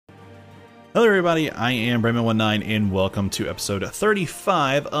Hello everybody, I am Bremen19 and welcome to episode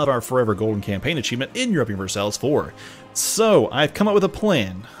 35 of our Forever Golden Campaign achievement in Europa Universalis 4. So, I've come up with a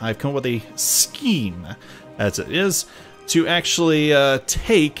plan, I've come up with a scheme, as it is, to actually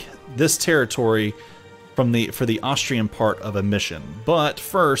take this territory from for the Austrian part of a mission. But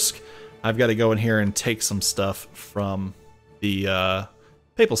first, I've got to go in here and take some stuff from the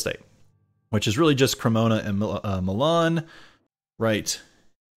Papal State, which is really just Cremona and Milan right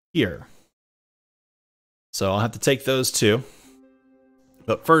here. So I'll have to take those two.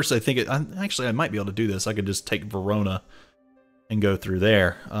 But first, I think actually I might be able to do this. I could just take Verona and go through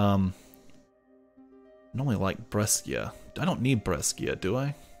there. I normally like Brescia. I don't need Brescia, do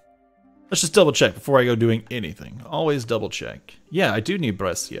I? Let's just double check before I go doing anything. Always double check. Yeah, I do need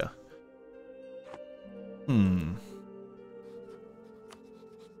Brescia. I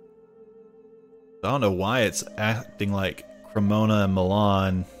don't know why it's acting like Cremona and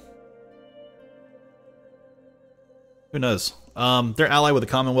Milan. Who knows? They're allied with the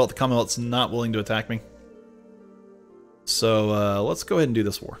Commonwealth. The Commonwealth's not willing to attack me. So let's go ahead and do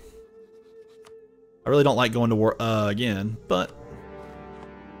this war. I really don't like going to war again, but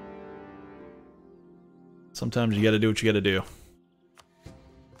sometimes you gotta do what you gotta do.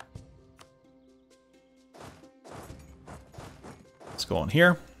 Let's go on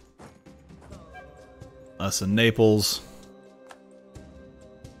here. Us in Naples.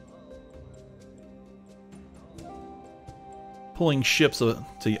 Pulling ships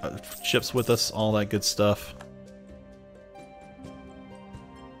ships with us, all that good stuff.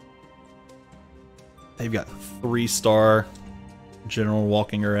 They've got 3-star general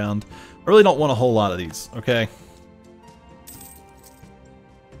walking around. I really don't want a whole lot of these, okay?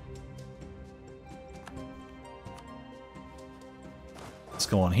 Let's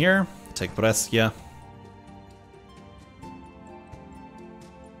go on here, take Brescia.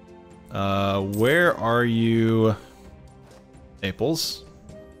 Where are you? Naples.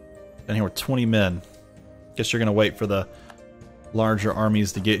 Been here with 20 men. Guess you're gonna wait for the larger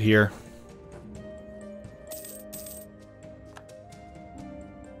armies to get here.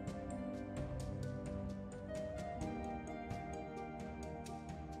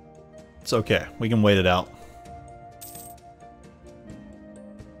 It's okay. We can wait it out.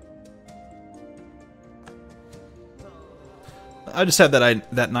 I just had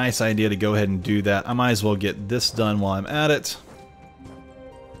that nice idea to go ahead and do that. I might as well get this done while I'm at it.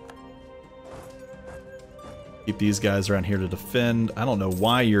 Keep these guys around here to defend. I don't know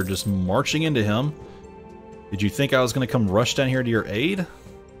why you're just marching into him. Did you think I was going to come rush down here to your aid?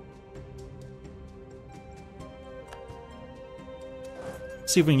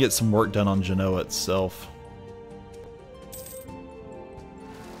 See if we can get some work done on Genoa itself.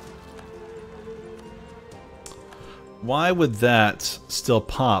 Why would that still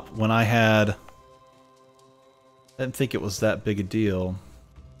pop when I had... I didn't think it was that big a deal.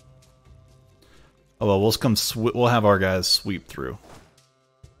 Oh well, we'll have our guys sweep through.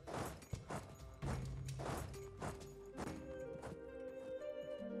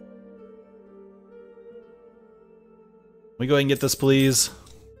 Can we go ahead and get this, please?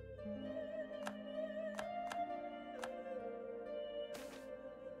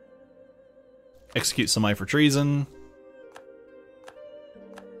 Execute somebody for treason.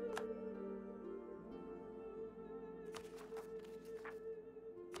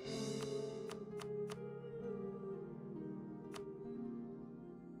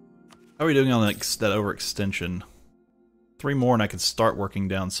 How are we doing on that overextension? 3 more and I can start working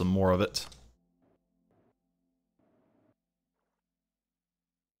down some more of it.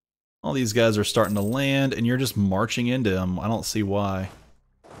 All these guys are starting to land and you're just marching into them. I don't see why.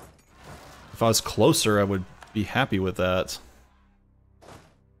 If I was closer, I would be happy with that.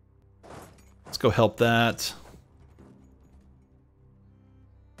 Let's go help that.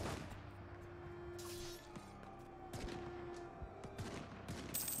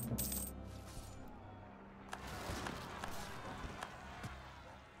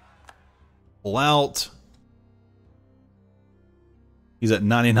 Pull out. He's at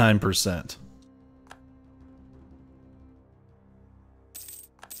 99%.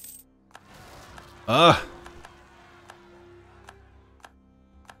 Ugh.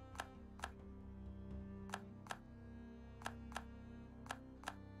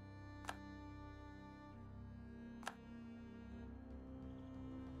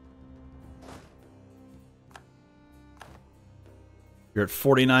 You're at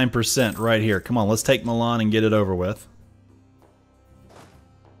 49% right here. Come on, let's take Milan and get it over with.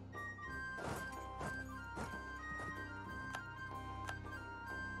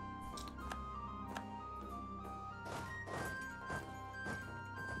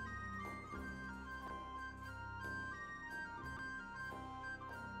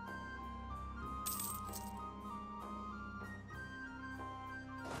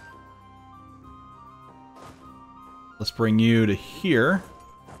 Let's bring you to here.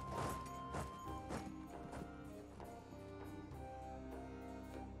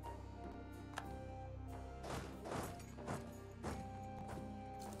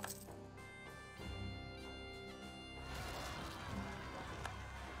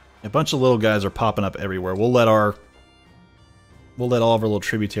 A bunch of little guys are popping up everywhere. We'll let all of our little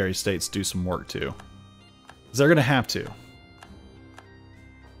tributary states do some work too. 'Cause they're gonna have to.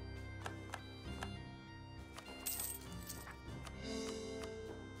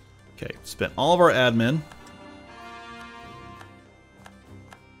 Okay, spent all of our admin.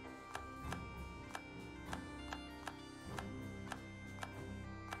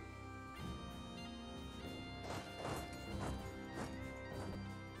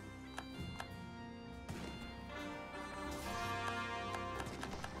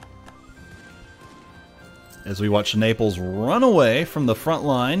 As we watch Naples run away from the front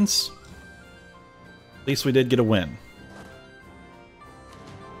lines, at least we did get a win.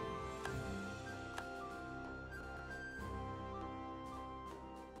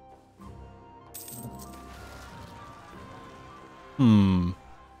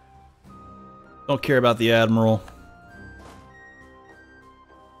 Don't care about the Admiral.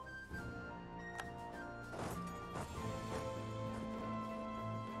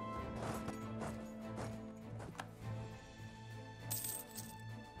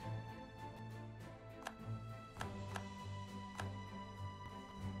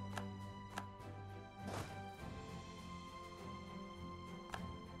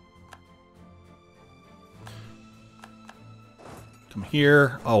 Come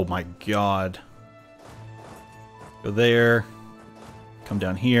here. Oh my god. Go there. Come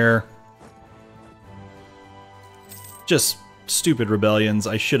down here. Just stupid rebellions.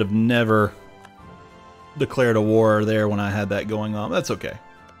 I should have never declared a war there when I had that going on. That's okay.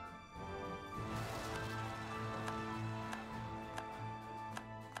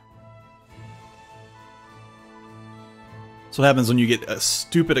 So what happens when you get a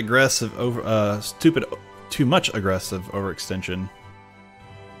stupid aggressive too much aggressive overextension.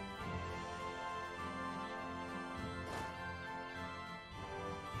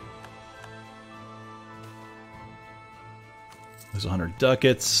 There's 100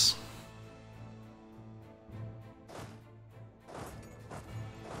 ducats.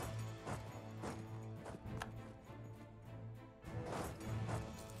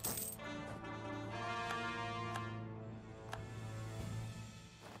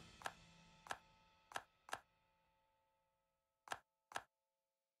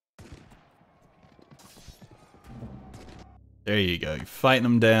 There you go. You're fighting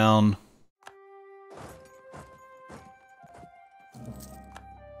them down.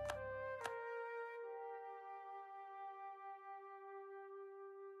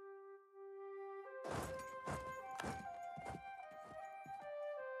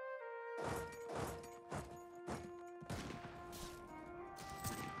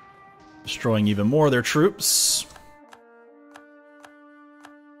 Destroying even more of their troops.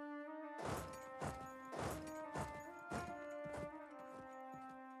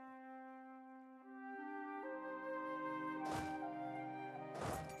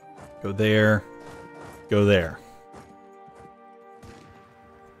 Go there. Go there.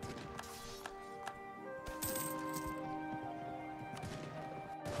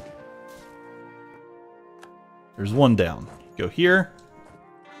 There's one down. Go here.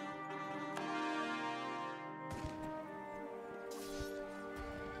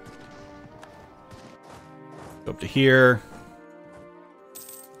 Go up to here.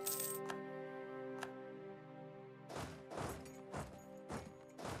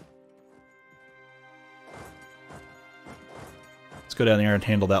 Let's go down there and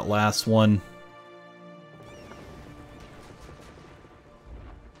handle that last one.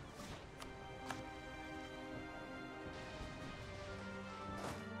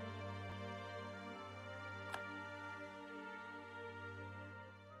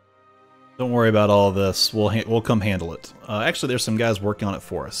 Don't worry about all this. We'll come handle it. Actually, there's some guys working on it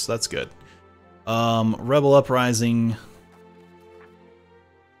for us. That's good. Rebel Uprising.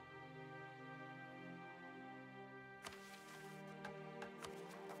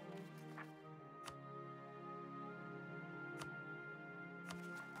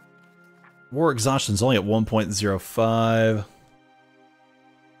 War exhaustion's only at 1.05.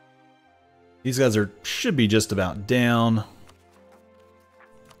 These guys should be just about down.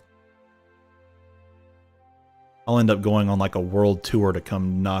 I'll end up going on like a world tour to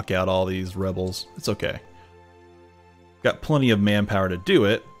come knock out all these rebels. It's okay. Got plenty of manpower to do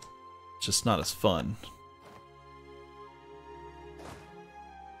it. It's just not as fun.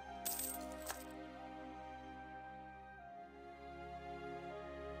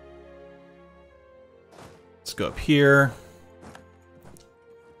 Let's go up here.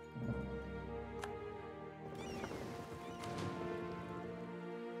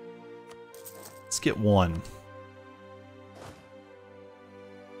 Let's get one.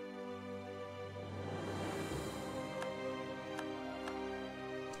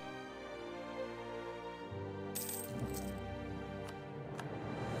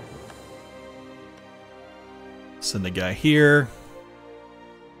 Send the guy here.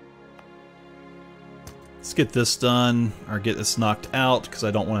 Let's get this done, or get this knocked out, because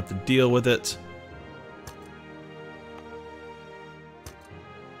I don't want to have to deal with it.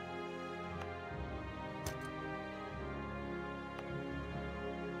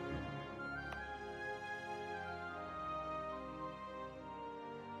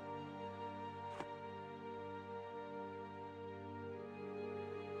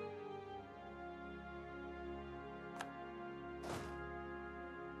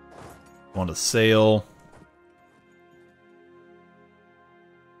 Want to sail.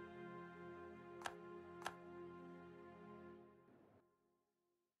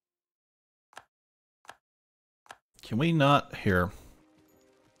 Can we not? Here.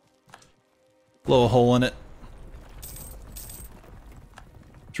 Blow a hole in it.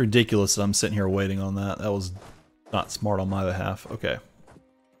 It's ridiculous that I'm sitting here waiting on that. That was not smart on my behalf. Okay.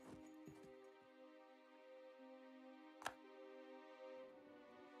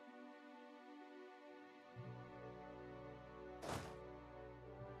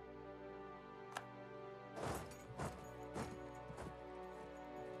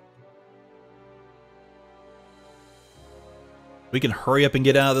 We can hurry up and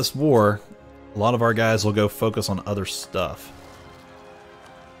get out of this war. A lot of our guys will go focus on other stuff.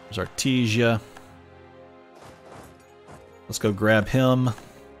 There's Artesia. Let's go grab him.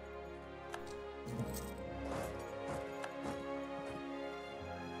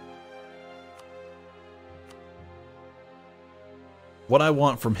 What I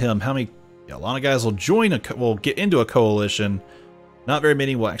want from him, how many... Yeah, a lot of guys will join will get into a coalition. Not very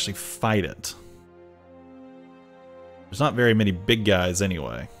many will actually fight it. There's not very many big guys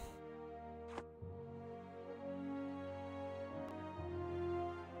anyway.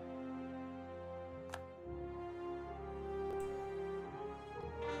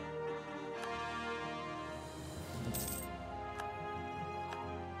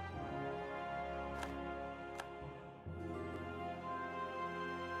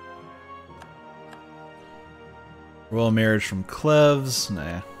 Royal marriage from Cleves?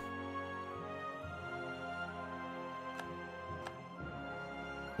 Nah.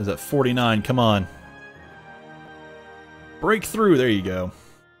 Is at 49, come on. Break through, there you go.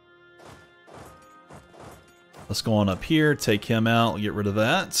 Let's go on up here, take him out, get rid of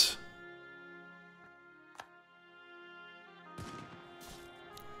that.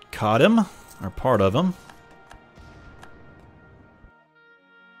 Caught him, or part of him.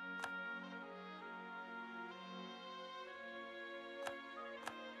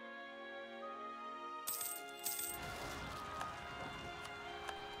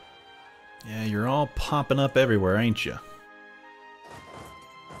 Yeah, you're all popping up everywhere, ain't you?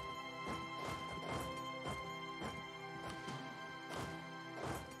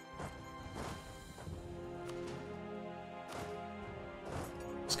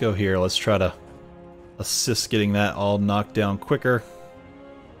 Let's go here. Let's try to assist getting that all knocked down quicker.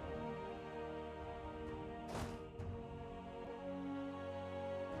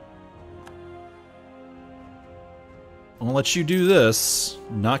 I'm gonna let you do this.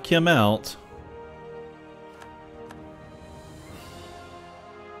 Knock him out.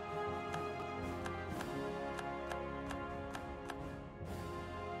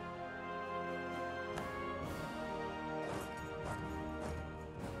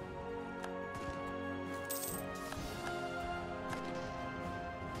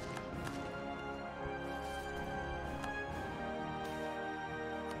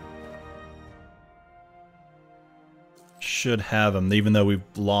 Should have him, even though we've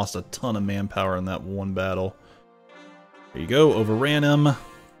lost a ton of manpower in that one battle. There you go, overran him.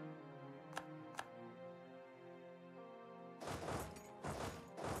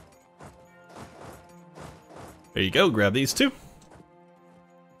 There you go, grab these two.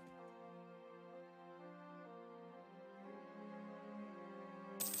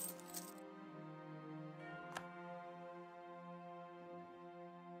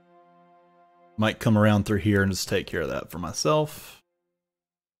 Might come around through here and just take care of that for myself.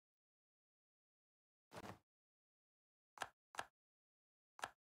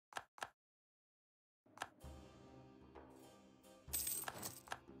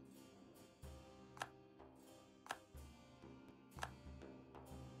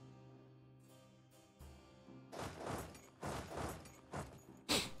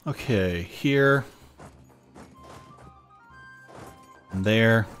 Okay, here. And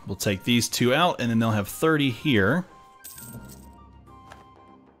there. We'll take these two out, and then they'll have 30 here.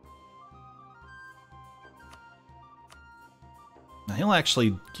 Now he'll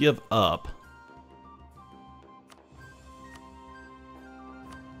actually give up.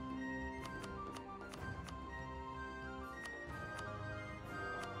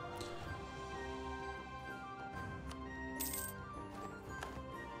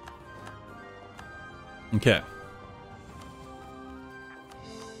 Okay.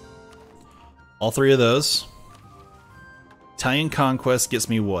 All three of those. Italian Conquest gets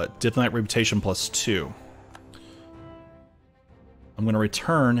me what? Diplomatic Reputation +2. I'm going to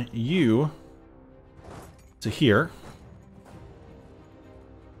return you to here.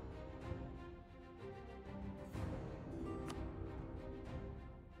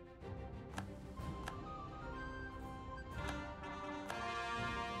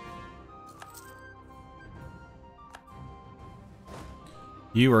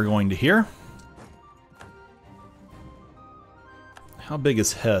 You are going to here. How big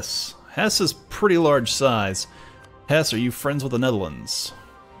is Hesse? Hesse is pretty large size. Hesse, are you friends with the Netherlands?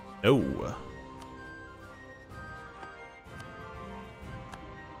 No.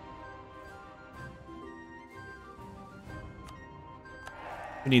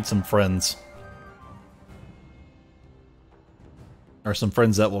 We need some friends. Or some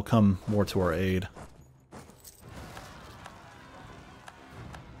friends that will come more to our aid.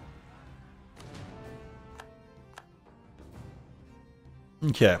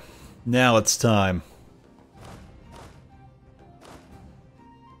 Okay, now it's time.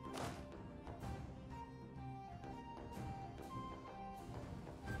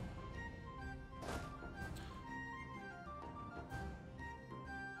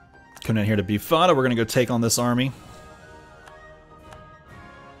 Coming in here to Bufada, we're going to go take on this army.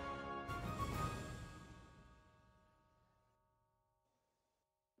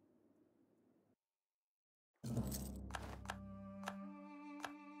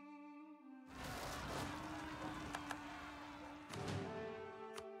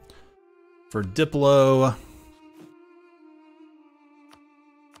 For Diplo,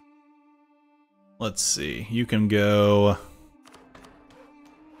 let's see, you can go...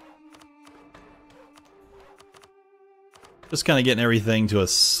 Just kind of getting everything to a,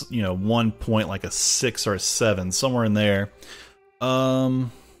 you know, 1 point, like a 6 or a 7, somewhere in there. Yeah,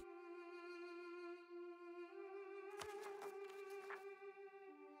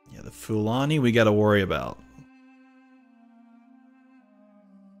 the Fulani we got to worry about.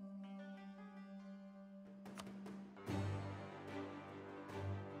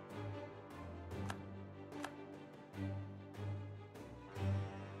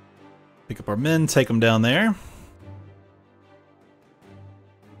 Pick up our men, take them down there.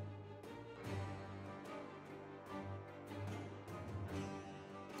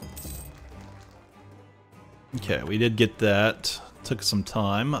 Okay, we did get that. Took some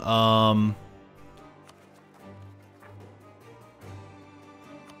time.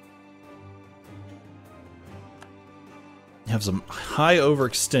 Have some high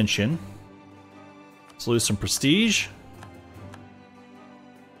overextension. Let's lose some prestige.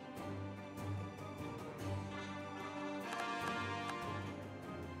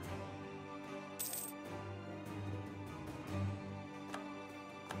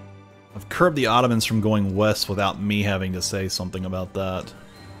 I've curbed the Ottomans from going west without me having to say something about that.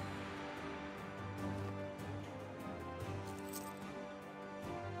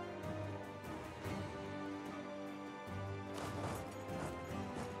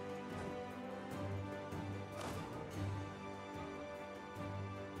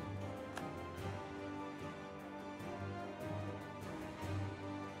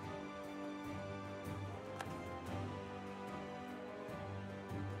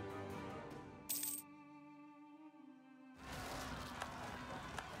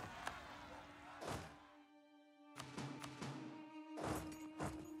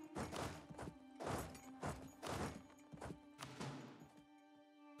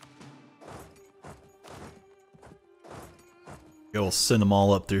 We'll send them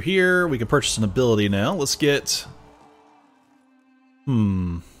all up through here. We can purchase an ability now. Let's get...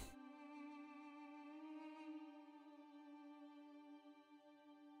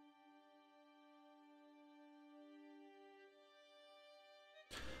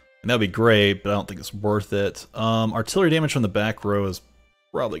 That'd be great, but I don't think it's worth it. Artillery damage from the back row is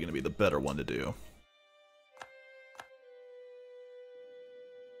probably going to be the better one to do.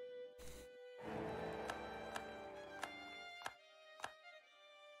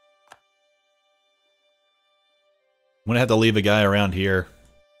 I'm going to have to leave a guy around here.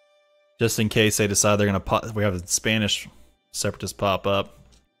 Just in case they decide they're going to we have a Spanish separatist pop up.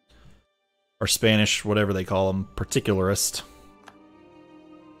 Or Spanish, whatever they call them, particularist.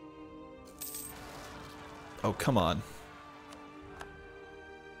 Oh, come on.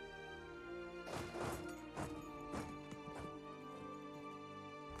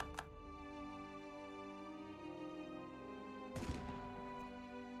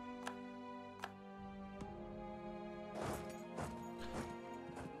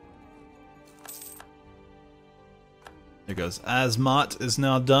 There goes. Asmat is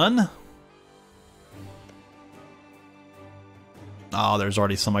now done. Oh, there's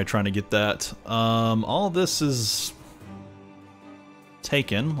already somebody trying to get that. All this is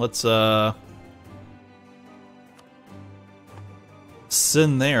taken. Let's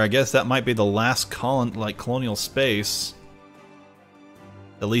send there. I guess that might be the last colonial space.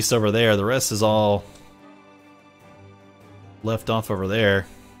 At least over there. The rest is all left off over there.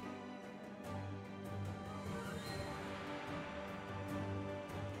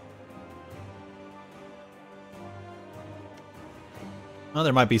 Well,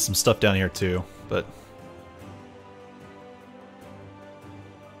 there might be some stuff down here too, but...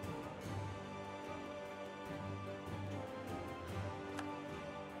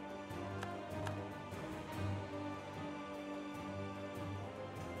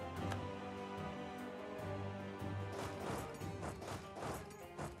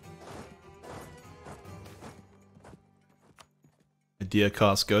 idea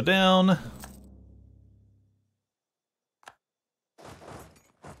costs go down.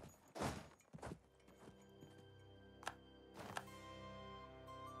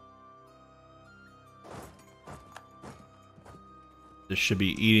 This should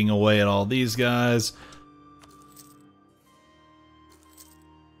be eating away at all these guys.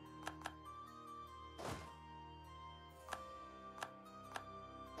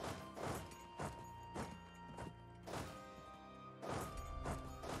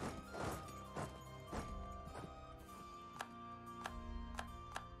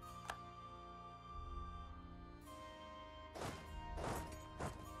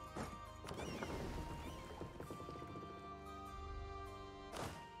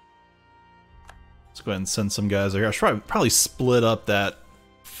 Let's go ahead and send some guys over here. I should probably split up that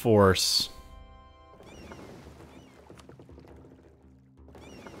force.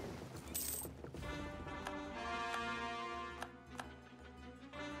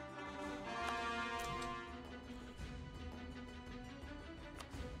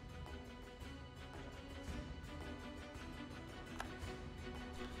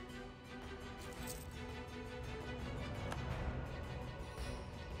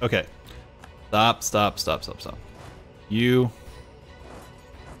 Okay. Stop. You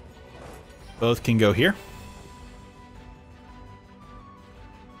both can go here.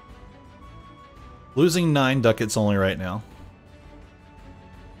 Losing 9 ducats only right now.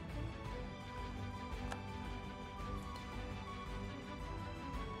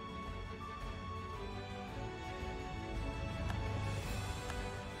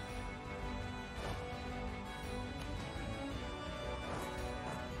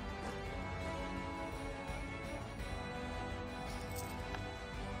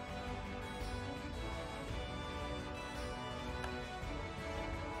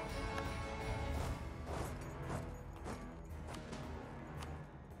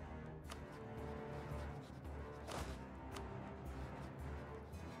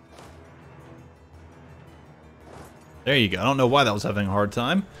 There you go. I don't know why that was having a hard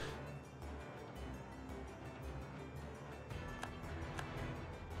time.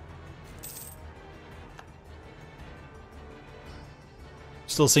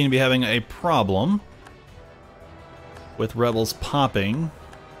 Still seem to be having a problem with rebels popping.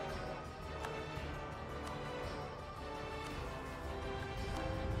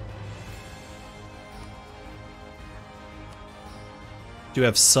 Do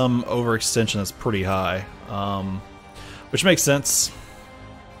have some overextension that's pretty high. Which makes sense.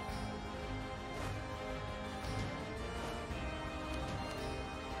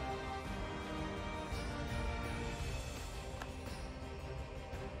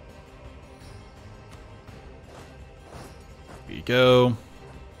 Here you go.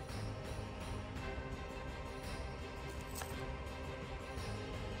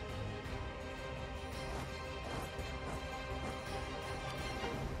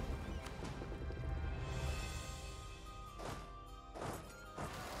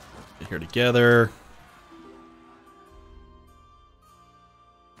 Here together.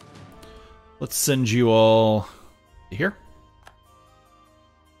 Let's send you all here.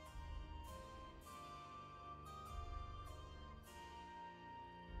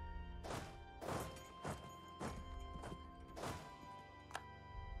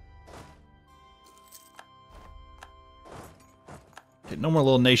 Okay, no more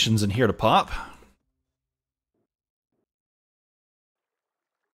little nations in here to pop.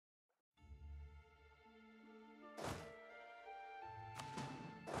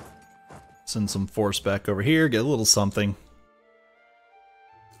 Send some force back over here, get a little something.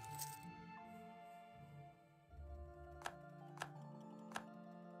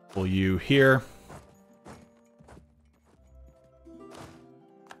 Pull you here.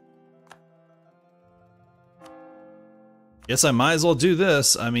 Guess I might as well do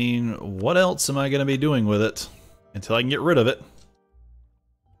this. I mean, what else am I going to be doing with it until I can get rid of it?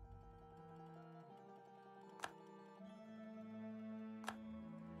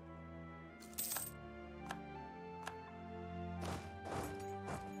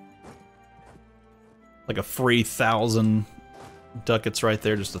 Like a free 1,000 ducats right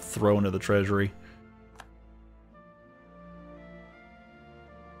there just to throw into the treasury.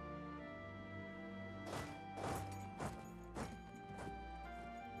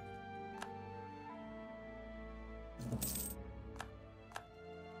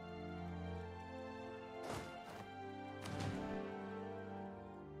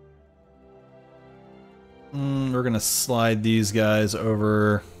 We're gonna slide these guys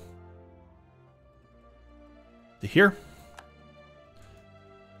over to here.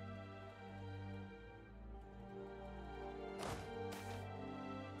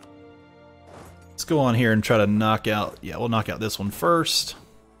 Let's go on here and try to knock out, yeah, we'll knock out this one first.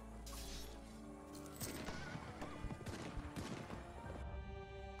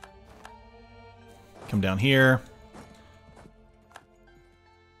 Come down here.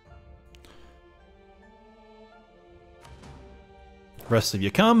 Rest of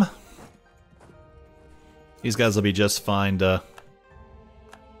you come. These guys will be just fine to,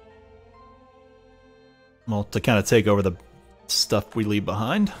 well, to kind of take over the stuff we leave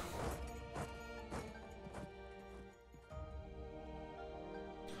behind.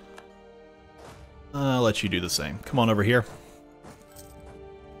 I'll let you do the same. Come on over here.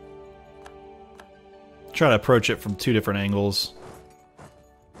 Try to approach it from 2 different angles.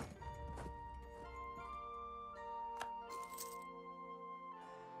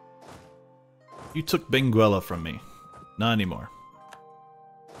 You took Benguela from me. Not anymore.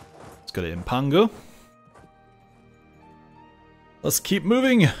 Let's go to Impango. Let's keep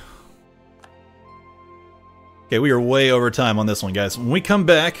moving. Okay, we are way over time on this one, guys. When we come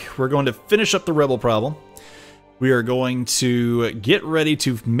back, we're going to finish up the rebel problem. We are going to get ready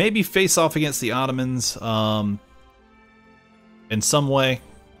to maybe face off against the Ottomans in some way.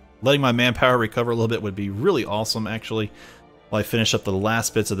 Letting my manpower recover a little bit would be really awesome, actually, while I finish up the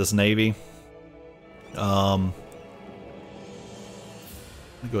last bits of this navy. Let me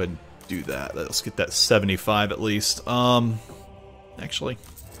go ahead and do that. Let's get that 75 at least. Actually,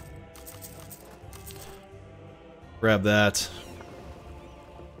 grab that.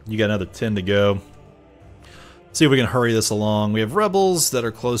 You got another 10 to go. See if we can hurry this along. We have rebels that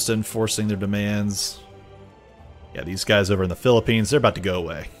are close to enforcing their demands. Yeah, these guys over in the Philippines, they're about to go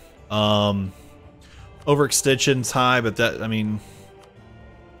away. Overextension's high, but that, I mean,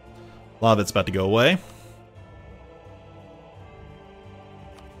 a lot of it's about to go away.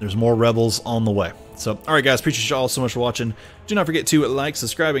 There's more rebels on the way. So, alright guys, appreciate you all so much for watching. Do not forget to like,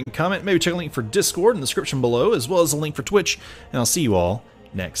 subscribe, and comment. Maybe check a link for Discord in the description below, as well as a link for Twitch. And I'll see you all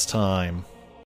next time.